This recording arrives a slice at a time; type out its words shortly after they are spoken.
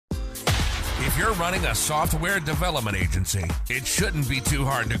If you're running a software development agency, it shouldn't be too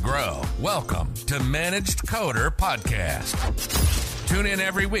hard to grow. Welcome to Managed Coder Podcast. Tune in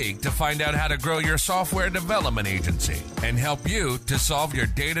every week to find out how to grow your software development agency and help you to solve your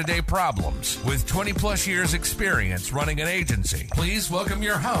day-to-day problems. With 20 plus years experience running an agency, please welcome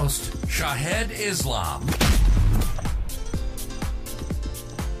your host, Shahed Islam.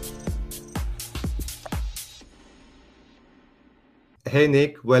 Hey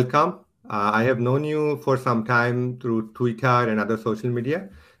Nick, welcome. I have known you for some time through Twitter and other social media.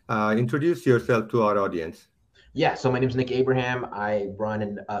 Introduce yourself to our audience. Yeah, so my name is Nick Abraham. I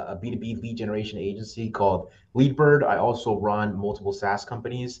run a B2B lead generation agency called LeadBird. I also run multiple SaaS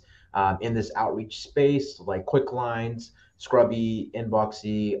companies in this outreach space like Quicklines, Scrubby,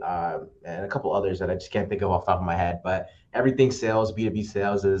 Inboxy, and a couple others that I just can't think of off the top of my head. But everything sales, B2B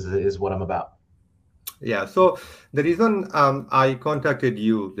sales is what I'm about. Yeah, so the reason I contacted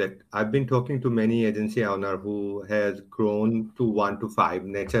you that I've been talking to many agency owner who has grown to 1 to 5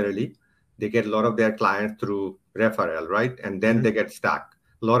 naturally. They get a lot of their clients through referral, right? And then they get stuck,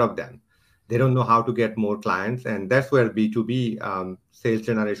 a lot of them. They don't know how to get more clients. And that's where B2B sales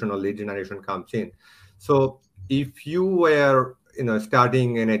generation or lead generation comes in. So if you were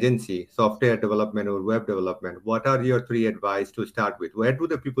starting an agency, software development or web development, what are your 3 advice to start with? Where do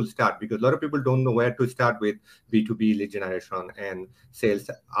the people start? Because a lot of people don't know where to start with B2B lead generation and sales,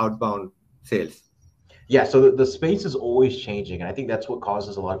 outbound sales. Yeah, so the space is always changing, and I think that's what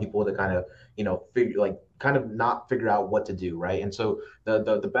causes a lot of people to kind of, not figure out what to do, right? And so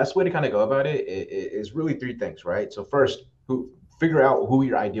the best way to kind of go about it is really 3 things, right? So first, figure out who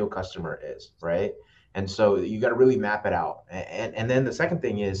your ideal customer is, right? And so you got to really map it out. And then the second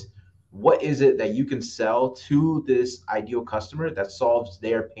thing is, what is it that you can sell to this ideal customer that solves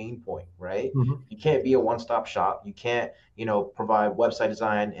their pain point, right? Mm-hmm. You can't be a one-stop shop. You can't, provide website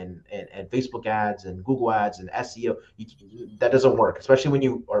design and Facebook ads and Google ads and SEO. That doesn't work, especially when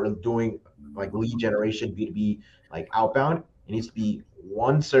you are doing like lead generation, B2B, like outbound. It needs to be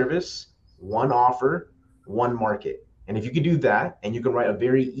one service, one offer, one market. And if you can do that, and you can write a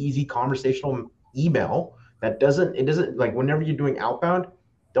very easy conversational email it doesn't like, whenever you're doing outbound,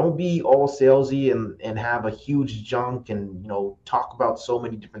 don't be all salesy and have a huge junk and talk about so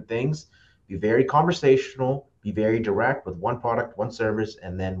many different things. Be very conversational, be very direct with one product, one service,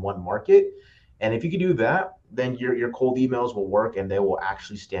 and then one market. And if you can do that, then your cold emails will work and they will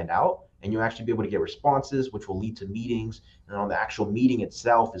actually stand out, and you'll actually be able to get responses, which will lead to meetings. And on the actual meeting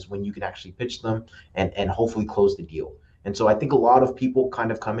itself is when you can actually pitch them and hopefully close the deal. And so I think a lot of people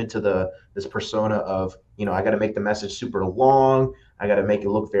kind of come into this persona of, I got to make the message super long. I got to make it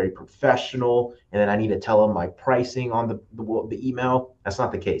look very professional. And then I need to tell them my pricing on the email. That's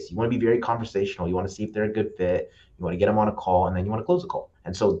not the case. You want to be very conversational. You want to see if they're a good fit. You want to get them on a call, and then you want to close the call.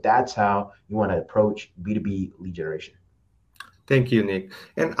 And so that's how you want to approach B2B lead generation. Thank you, Nick.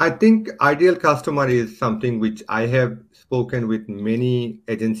 And I think ideal customer is something which I have spoken with many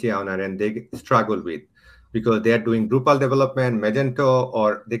agency owners and they struggle with, because they are doing Drupal development, Magento,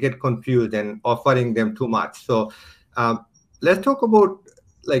 or they get confused and offering them too much. So let's talk about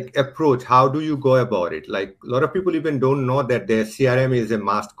like approach. How do you go about it? Like a lot of people even don't know that their CRM is a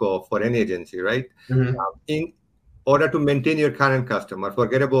must go for any agency, right? Mm-hmm. In order to maintain your current customer,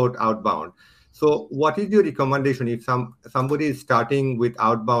 forget about outbound. So what is your recommendation if somebody is starting with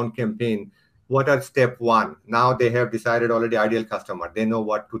outbound campaign? What are step 1? Now they have decided already ideal customer. They know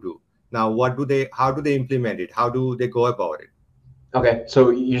what to do. Now, how do they implement it? How do they go about it? Okay, so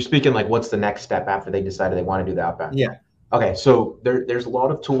you're speaking like, what's the next step after they decided they want to do the outbound? Yeah. Okay, so there's a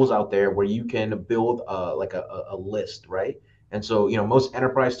lot of tools out there where you can build a list, right? And so, most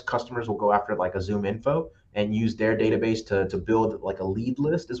enterprise customers will go after like a Zoom Info and use their database to build like a lead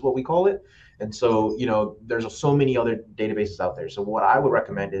list, is what we call it. And so, there's so many other databases out there. So what I would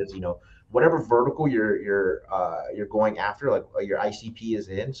recommend is, whatever vertical you're going after, like your ICP is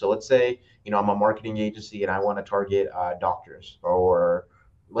in. So let's say, I'm a marketing agency and I want to target doctors, or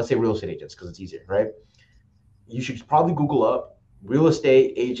let's say real estate agents, because it's easier, right? You should probably Google up real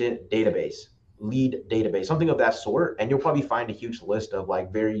estate agent database, lead database, something of that sort. And you'll probably find a huge list of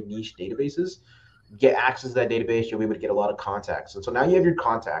like very niche databases. Get access to that database, you'll be able to get a lot of contacts. And so now you have your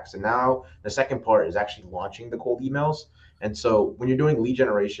contacts. And now the second part is actually launching the cold emails. And so when you're doing lead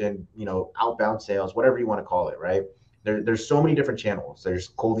generation, outbound sales, whatever you want to call it, right? There's so many different channels. There's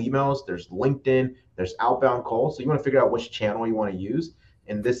cold emails, there's LinkedIn, there's outbound calls. So you want to figure out which channel you want to use.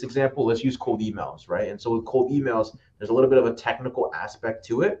 In this example, let's use cold emails, right? And so with cold emails, there's a little bit of a technical aspect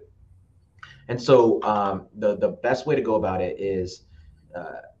to it. And so the best way to go about it is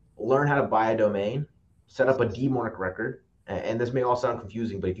learn how to buy a domain, set up a DMARC record, And this may all sound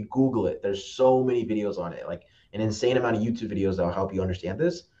confusing, but if you Google it, there's so many videos on it, like an insane amount of YouTube videos that will help you understand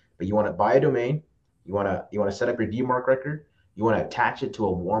this. But you want to buy a domain, you want to set up your DMARC record, you want to attach it to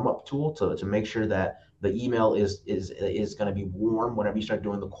a warm up tool to make sure that the email is going to be warm whenever you start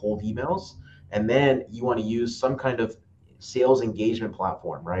doing the cold emails, and then you want to use some kind of sales engagement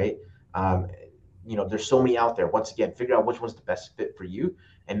platform, right? Um, there's so many out there. Once again, figure out which one's the best fit for you,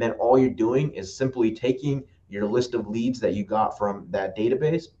 and then all you're doing is simply taking your list of leads that you got from that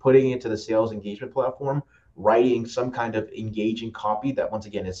database, putting it into the sales engagement platform, writing some kind of engaging copy that once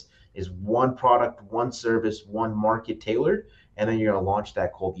again is one product, one service, one market tailored, and then you're going to launch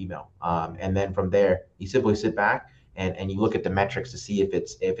that cold email. And then from there, you simply sit back and you look at the metrics to see if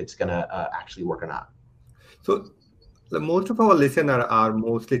it's going to actually work or not. So most of our listeners are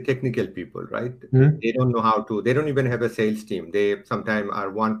mostly technical people, right? Mm-hmm. They don't know how to, they don't even have a sales team. They sometimes are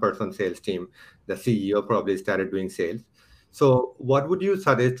one person sales team. The CEO probably started doing sales. So what would you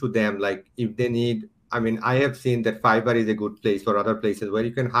suggest to them? Like if they need, I mean, I have seen that Fiverr is a good place or other places where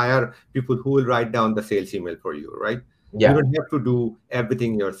you can hire people who will write down the sales email for you, right? Yeah. You don't have to do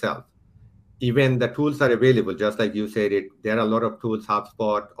everything yourself. Even the tools are available, just like you said it. There are a lot of tools,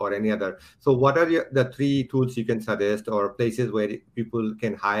 HubSpot or any other. So what are the 3 tools you can suggest or places where people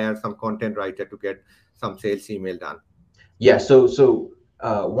can hire some content writer to get some sales email done? Yeah. So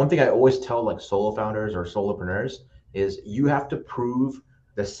one thing I always tell like solo founders or solopreneurs is you have to prove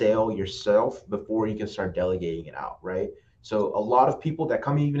the sale yourself before you can start delegating it out, right? So a lot of people that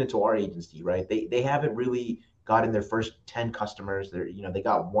come even into our agency, right? They haven't really gotten their first 10 customers. They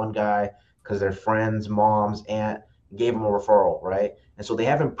got one guy because their friends, moms, aunt gave them a referral, right? And so they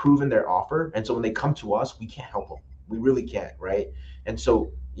haven't proven their offer. And so when they come to us, we can't help them. We really can't, right? And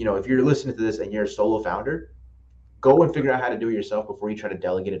so, if you're listening to this and you're a solo founder, go and figure out how to do it yourself before you try to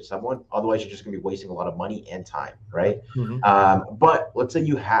delegate it to someone. Otherwise, you're just going to be wasting a lot of money and time, right? But let's say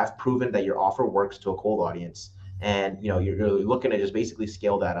you have proven that your offer works to a cold audience, and you're looking to just basically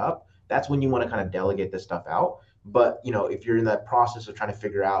scale that up. That's when you want to kind of delegate this stuff out. But if you're in that process of trying to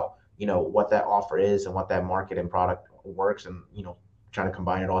figure out what that offer is and what that market and product works, and trying to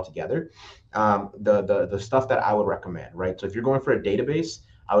combine it all together, the stuff that I would recommend, right? So if you're going for a database,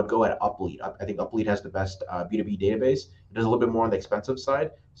 I would go at Uplead. I think Uplead has the best B2B database. It does a little bit more on the expensive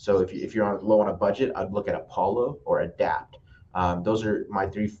side. So if you're low on a budget, I'd look at Apollo or Adapt. Those are my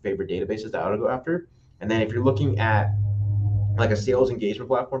 3 favorite databases that I would go after. And then if you're looking at like a sales engagement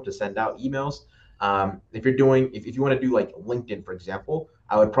platform to send out emails, if you want to do like LinkedIn, for example,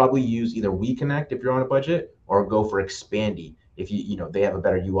 I would probably use either WeConnect if you're on a budget, or go for Expandy if they have a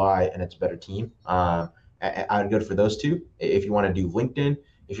better UI and it's a better team. I would go for those 2. If you want to do LinkedIn,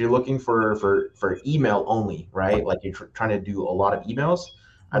 if you're looking for email only, right? Like you're trying to do a lot of emails,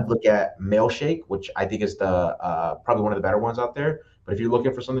 I'd look at Mailshake, which I think is the probably one of the better ones out there. But if you're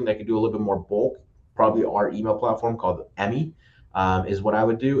looking for something that could do a little bit more bulk, probably our email platform called Emmy is what I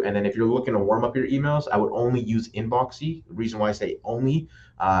would do. And then if you're looking to warm up your emails, I would only use Inboxy. The reason why I say only,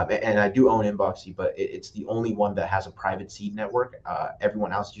 and I do own Inboxy, but it's the only one that has a private seed network.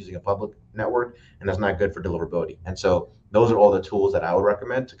 Everyone else is using a public network, and that's not good for deliverability. And so those are all the tools that I would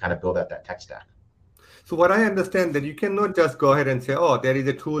recommend to kind of build out that tech stack. So what I understand that you cannot just go ahead and say, oh, there is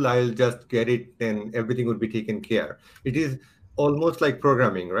a tool, I'll just get it, then everything would be taken care. It is almost like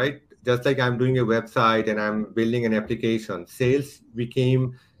programming, right? Just like I'm doing a website and I'm building an application, sales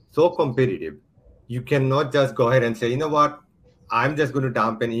became so competitive. You cannot just go ahead and say, you know what, I'm just going to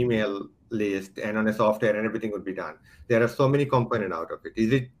dump an email list and on a software and everything would be done. There are so many components out of it.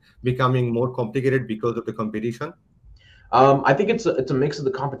 Is it becoming more complicated because of the competition? I think it's a mix of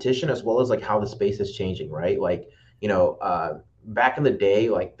the competition as well as like how the space is changing, right? Like, back in the day,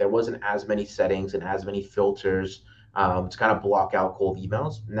 like there wasn't as many settings and as many filters to kind of block out cold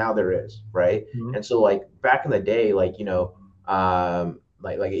emails. Now there is, right? Mm-hmm. And so like back in the day, like,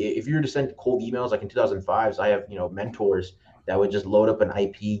 like if you were to send cold emails, like in 2005, I have, mentors that would just load up an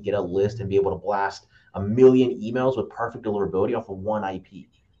IP, get a list, and be able to blast 1 million emails with perfect deliverability off of one IP.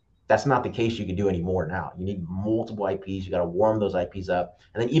 That's not the case you can do anymore now. You need multiple IPs. You got to warm those IPs up.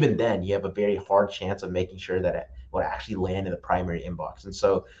 And then even then, you have a very hard chance of making sure that it will actually land in the primary inbox. And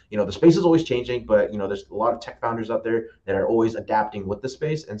so, the space is always changing, but, there's a lot of tech founders out there that are always adapting with the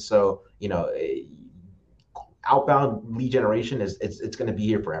space. And so, outbound lead generation it's going to be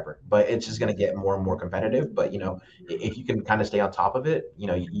here forever, but it's just going to get more and more competitive. But, if you can kind of stay on top of it,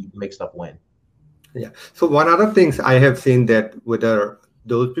 you make stuff win. Yeah. So one other things I have seen that whether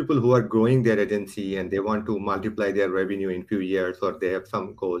those people who are growing their agency and they want to multiply their revenue in few years or they have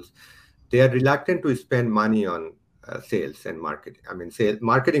some goals, they are reluctant to spend money on sales and marketing. I mean, sales,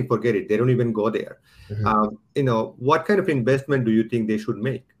 marketing, forget it. They don't even go there. Mhm. What kind of investment do you think they should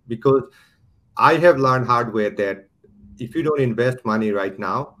make? Because I have learned hard way that if you don't invest money right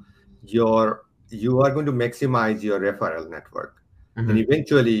now, you are going to maximize your referral network. And Mhm.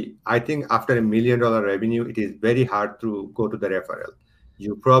 eventually, I think after $1 million revenue, it is very hard to go to the referral.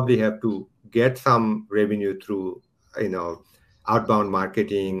 You probably have to get some revenue through, you know, outbound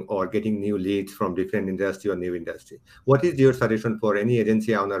marketing or getting new leads from different industry or new industry. What is your suggestion for any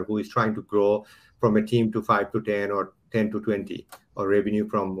agency owner who is trying to grow from a team to 5 to 10 or 10 to 20 or revenue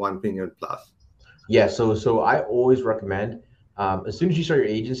from 1 million plus? Yeah, so I always recommend as soon as you start your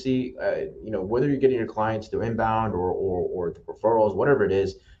agency, whether you're getting your clients through inbound or the referrals, whatever it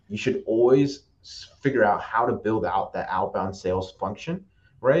is, you should always figure out how to build out that outbound sales function,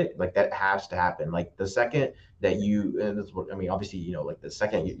 right? Like that has to happen. Like the second that and this, I mean, obviously, like the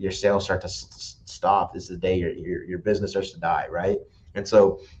second your sales start to stop is the day your business starts to die, right? And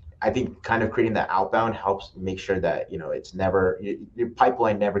so I think kind of creating that outbound helps make sure that it's never your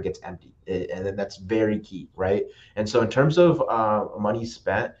pipeline never gets empty, and then that's very key, right? And so in terms of money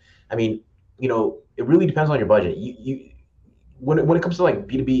spent, I mean, it really depends on your budget. You when it comes to like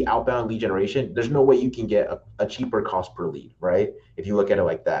B2B outbound lead generation, there's no way you can get a cheaper cost per lead, right? If you look at it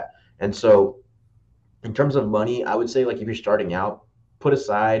like that. And so in terms of money, I would say like if you're starting out, put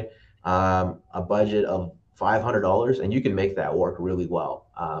aside a budget of $500, and you can make that work really well.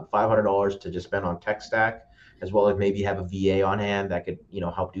 $500 to just spend on tech stack, as well as maybe have a VA on hand that could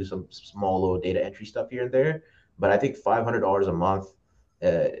help do some small little data entry stuff here and there. But I think $500 a month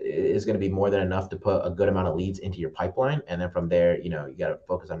is going to be more than enough to put a good amount of leads into your pipeline, and then from there, you got to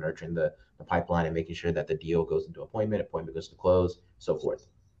focus on nurturing the pipeline and making sure that the deal goes into appointment goes to close, so forth.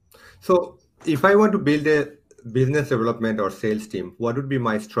 So if I want to build a business development or sales team, what would be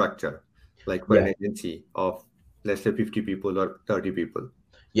my structure, like for an Yeah. agency of, let's say, 50 people or 30 people?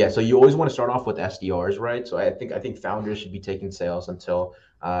 Yeah, so you always want to start off with SDRs, right? So I think founders should be taking sales until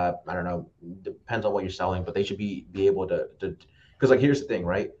I don't know, depends on what you're selling, but they should be able to because like here's the thing,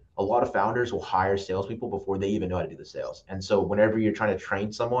 right? A lot of founders will hire salespeople before they even know how to do the sales, and so whenever you're trying to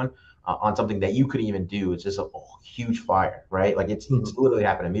train someone on something that you couldn't even do, it's just a huge fire, right? Like it's Mhm. literally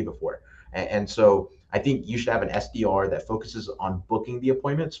happened to me before, and so I think you should have an SDR that focuses on booking the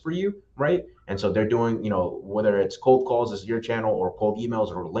appointments for you, right? And so they're doing, whether it's cold calls as your channel or cold emails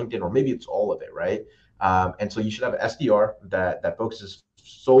or LinkedIn, or maybe it's all of it, right? And so you should have an SDR that focuses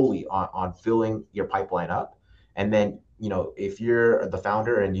solely on filling your pipeline up. And then, if you're the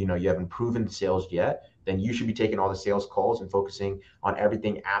founder and you haven't proven sales yet, then you should be taking all the sales calls and focusing on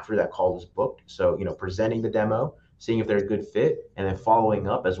everything after that call is booked. So, presenting the demo, seeing if they're a good fit, and then following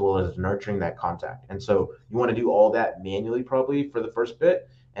up as well as nurturing that contact. And so you want to do all that manually probably for the first bit.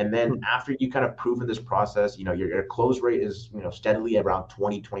 And then after you kind of proven this process, your close rate is, steadily around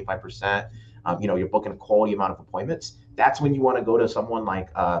 20, 25%. You're booking a quality amount of appointments. That's when you want to go to someone like,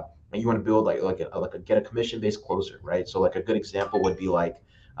 and you want to build like a get a commission-based closer, right? So like a good example would be like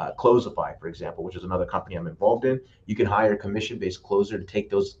Closify, for example, which is another company I'm involved in. You can hire a commission-based closer to take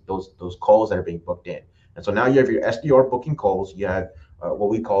those calls that are being booked in. And so now you have your SDR booking calls. You have what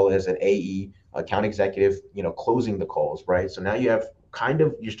we call as an AE, account executive, closing the calls, right? So now you have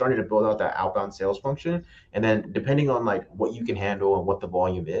you're starting to build out that outbound sales function. And then depending on like what you can handle and what the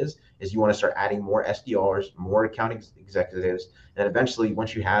volume is you want to start adding more SDRs, more account executives. And then eventually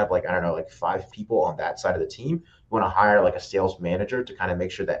once you have like, I don't know, like 5 people on that side of the team, you want to hire like a sales manager to kind of make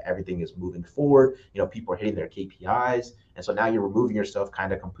sure that everything is moving forward. People are hitting their KPIs. And so now you're removing yourself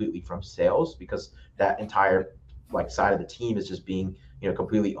kind of completely from sales because that entire like side of the team is just being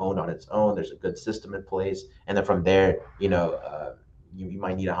completely owned on its own. There's a good system in place, and then from there, you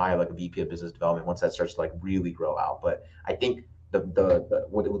might need to hire like a VP of business development once that starts to like really grow out. But I think with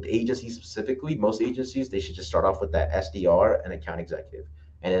the agencies specifically, most agencies they should just start off with that SDR and account executive,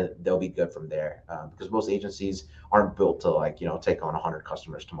 and then they'll be good from there. Because most agencies aren't built to like take on 100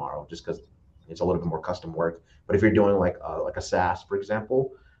 customers tomorrow, just because it's a little bit more custom work. But if you're doing like a SaaS, for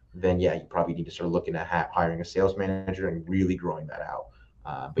example, then yeah, you probably need to start looking at hiring a sales manager and really growing that out.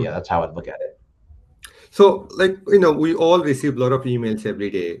 But yeah, that's how I'd look at it. So, like, we all receive a lot of emails every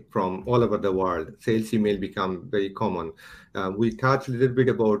day from all over the world. Sales email become very common. We touched a little bit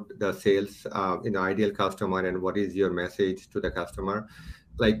about the sales, ideal customer and what is your message to the customer.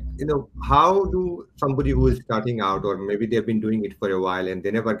 Like, how do somebody who is starting out, or maybe they've been doing it for a while and they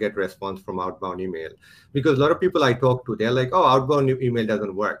never get response from outbound email? Because a lot of people I talk to, they're like, oh, outbound email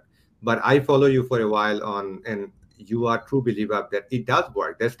doesn't work. But I follow you for a while and you are true believer that it does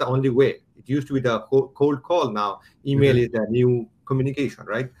work. That's the only way. It used to be the cold call. Now email Mhm. is the new communication,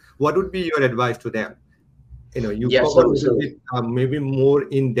 right? What would be your advice to them? You Yeah, cover a so little bit, maybe more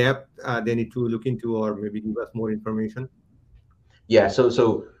in depth they need to look into, or maybe give us more information. Yeah,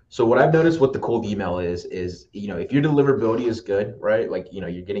 so what I've noticed with the cold email is if your deliverability is good, right? Like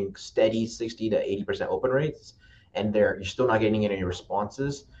you're getting steady 60 to 80% open rates, and you're still not getting any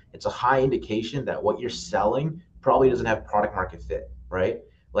responses. It's a high indication that what you're selling probably doesn't have product market fit, right?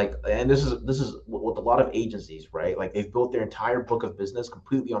 Like, and this is with a lot of agencies, right? Like they've built their entire book of business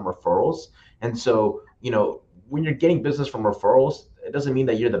completely on referrals, and so when you're getting business from referrals, it doesn't mean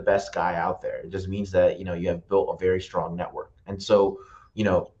that you're the best guy out there. It just means that you have built a very strong network. And so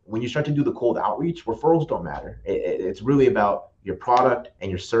when you start to do the cold outreach, referrals don't matter. It's really about your product and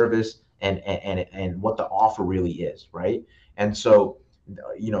your service and what the offer really is, right? And so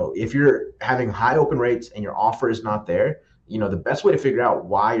if you're having high open rates and your offer is not there, the best way to figure out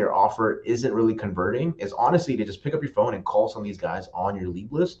why your offer isn't really converting is honestly to just pick up your phone and call some of these guys on your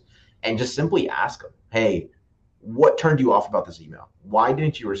lead list and just simply ask them, hey, what turned you off about this email? Why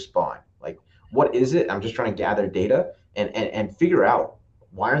didn't you respond? Like, what is it? I'm just trying to gather data and figure out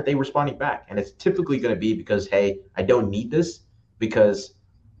why aren't they responding back? And it's typically going to be because, hey, I don't need this because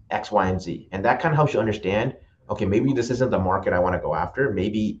X, Y, and Z. And that kind of helps you understand, okay, maybe this isn't the market I want to go after.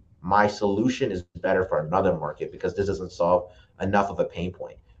 Maybe my solution is better for another market because this doesn't solve enough of a pain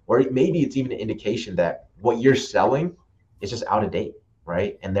point. Or maybe it's even an indication that what you're selling is just out of date,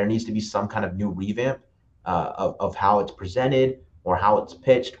 right? And there needs to be some kind of new revamp of how it's presented or how it's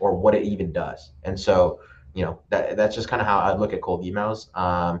pitched or what it even does. And so, that's just kind of how I look at cold emails.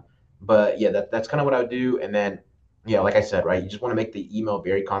 But yeah, that's kind of what I would do. And then, like I said, right, you just want to make the email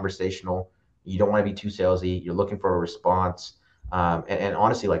very conversational. You don't want to be too salesy. You're looking for a response. And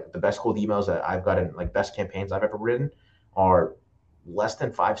honestly, like the best cold emails that I've gotten, like best campaigns I've ever written, are less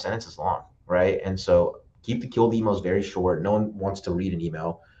than 5 sentences long, right? And so keep the cold emails very short. No one wants to read an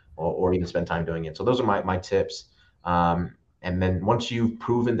email or even spend time doing it. So those are my tips. And then once you've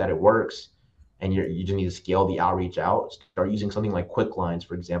proven that it works and you just need to scale the outreach out, start using something like Quick Lines,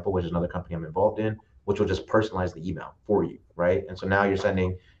 for example, which is another company I'm involved in, which will just personalize the email for you, right? And so now you're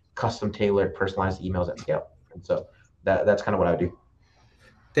sending custom tailored personalized emails at scale. And so that's kind of what I do.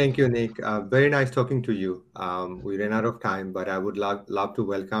 Thank you, Nick. Very nice talking to you. We ran out of time, but I would love to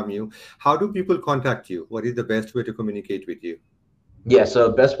welcome you. How do people contact you? What is the best way to communicate with you? Yeah,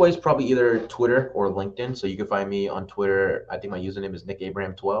 so best way is probably either Twitter or LinkedIn. So you can find me on Twitter. I think my username is Nick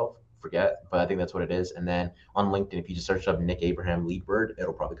Abraham 12. Forget, but I think that's what it is. And then on LinkedIn, if you just search up Nick Abraham Leadbird,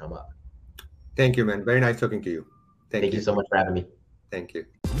 it'll probably come up. Thank you, man. Very nice talking to you. Thank you so much for having me. Thank you.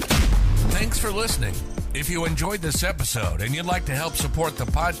 Thanks for listening. If you enjoyed this episode and you'd like to help support the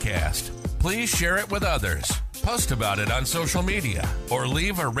podcast, please share it with others, post about it on social media, or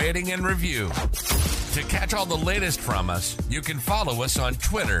leave a rating and review. To catch all the latest from us, you can follow us on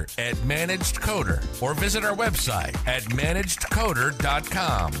Twitter at Managed Coder or visit our website at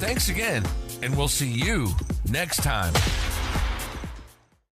managedcoder.com. Thanks again, and we'll see you next time.